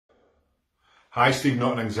Hi, Steve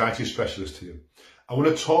Norton, anxiety specialist here. I want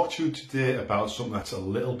to talk to you today about something that's a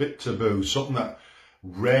little bit taboo, something that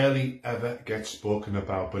rarely ever gets spoken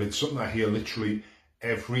about, but it's something I hear literally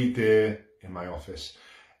every day in my office.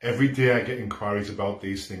 Every day I get inquiries about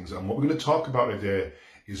these things, and what we're going to talk about today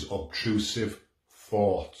is obtrusive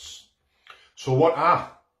thoughts. So what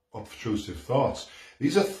are obtrusive thoughts?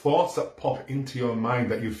 These are thoughts that pop into your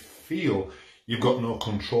mind that you feel you've got no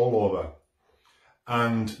control over.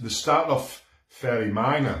 And they start off fairly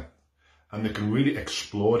minor, and they can really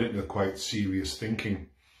explode into quite serious thinking.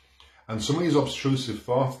 And some of these obtrusive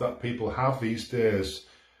thoughts that people have these days,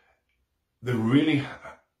 they really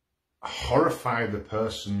horrify the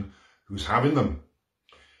person who's having them.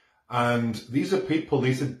 And these are people,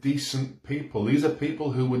 these are decent people, these are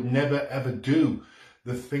people who would never ever do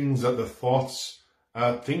the things that the thoughts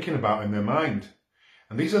are thinking about in their mind.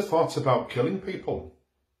 And these are thoughts about killing people.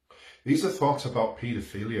 These are thoughts about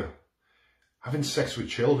paedophilia, having sex with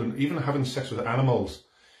children, even having sex with animals.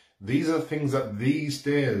 These are things that these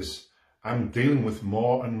days I'm dealing with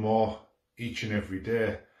more and more each and every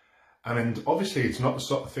day. And obviously it's not the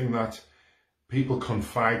sort of thing that people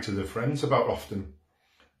confide to their friends about often,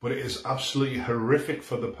 but it is absolutely horrific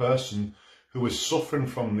for the person who is suffering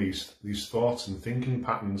from these thoughts and thinking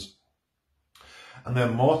patterns. And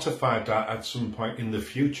they're mortified that at some point in the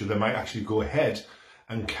future they might actually go ahead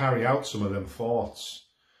and carry out some of them thoughts.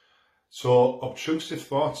 So obtrusive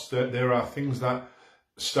thoughts, there are things that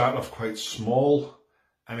start off quite small,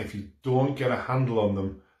 and if you don't get a handle on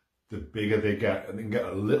them, the bigger they get, and they can get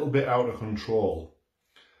a little bit out of control.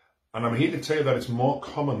 And I'm here to tell you that it's more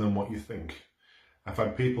common than what you think. I've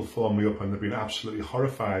had people phone me up and they've been absolutely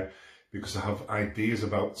horrified because I have ideas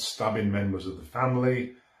about stabbing members of the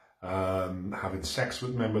family, having sex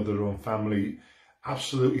with members of their own family,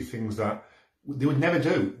 absolutely things that they would never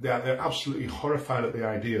do. They're absolutely horrified at the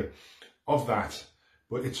idea of that.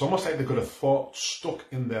 But it's almost like they've got a thought stuck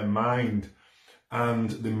in their mind,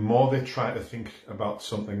 and the more they try to think about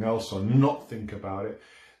something else or not think about it,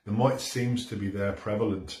 the more it seems to be there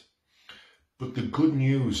prevalent. But the good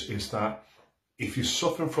news is that if you're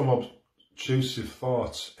suffering from obtrusive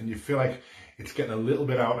thoughts and you feel like it's getting a little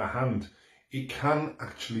bit out of hand, it can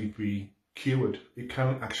actually be cured. It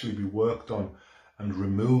can actually be worked on and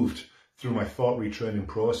removed through my thought retraining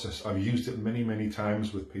process. I've used it many, many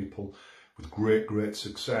times with people with great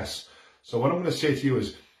success. So what I'm going to say to you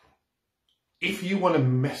is, if you want to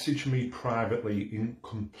message me privately in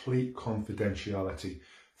complete confidentiality,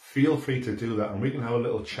 feel free to do that, and we can have a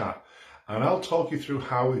little chat. And I'll talk you through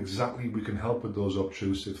how exactly we can help with those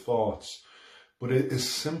obtrusive thoughts. But it is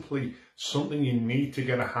simply something you need to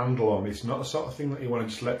get a handle on. It's not the sort of thing that you want to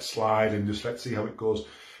just let slide and just let's see how it goes.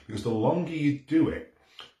 Because the longer you do it,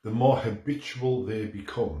 the more habitual they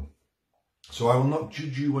become. So I will not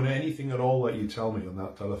judge you on anything at all that you tell me on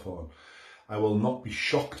that telephone. I will not be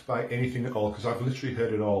shocked by anything at all, because I've literally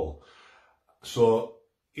heard it all. So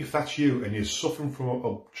if that's you and you're suffering from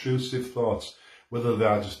obtrusive thoughts, whether they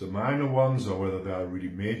are just the minor ones or whether they are really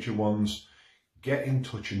major ones, get in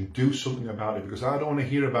touch and do something about it, because I don't want to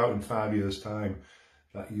hear about in 5 years' time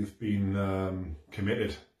that you've been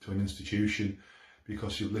committed to an institution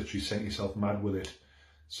because you've literally sent yourself mad with it.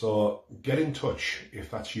 So get in touch if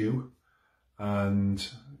that's you, and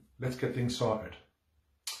let's get things sorted.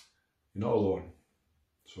 You're not alone.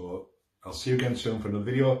 So I'll see you again soon for another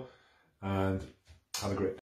video, and have a great day.